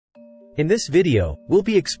In this video, we'll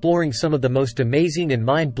be exploring some of the most amazing and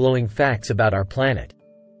mind-blowing facts about our planet.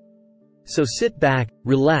 So sit back,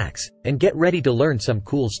 relax, and get ready to learn some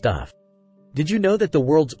cool stuff. Did you know that the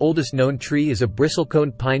world's oldest known tree is a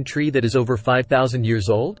bristlecone pine tree that is over 5,000 years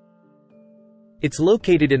old? It's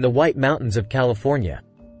located in the White Mountains of California.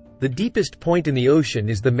 The deepest point in the ocean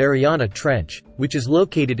is the Mariana Trench, which is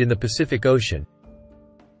located in the Pacific Ocean.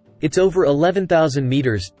 It's over 11,000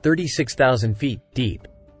 meters, 36,000 feet, deep.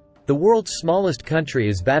 The world's smallest country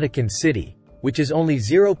is Vatican City, which is only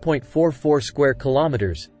 0.44 square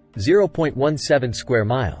kilometers, 0.17 square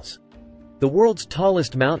miles. The world's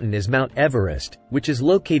tallest mountain is Mount Everest, which is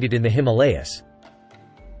located in the Himalayas.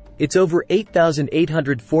 It's over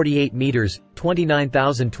 8,848 meters,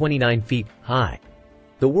 29,029 feet, high.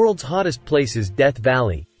 The world's hottest place is Death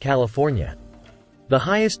Valley, California. The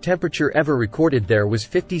highest temperature ever recorded there was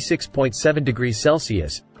 56.7 degrees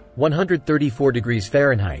Celsius, 134 degrees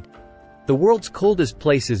Fahrenheit. The world's coldest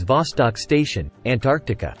place is Vostok Station,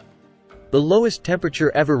 Antarctica. The lowest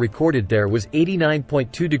temperature ever recorded there was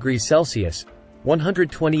 89.2 degrees Celsius,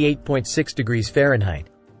 128.6 degrees Fahrenheit.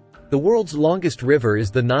 The world's longest river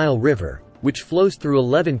is the Nile River, which flows through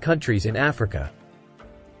 11 countries in Africa.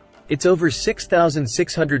 It's over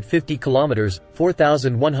 6,650 kilometers,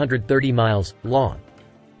 4,130 miles, long.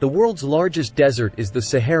 The world's largest desert is the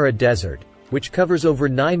Sahara Desert, which covers over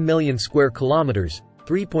 9 million square kilometers,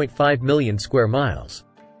 3.5 million square miles.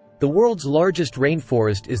 The world's largest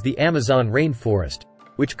rainforest is the Amazon rainforest,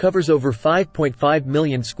 which covers over 5.5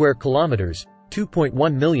 million square kilometers,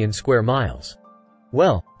 2.1 million square miles.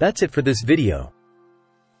 Well, that's it for this video.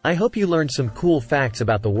 I hope you learned some cool facts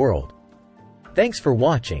about the world. Thanks for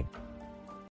watching.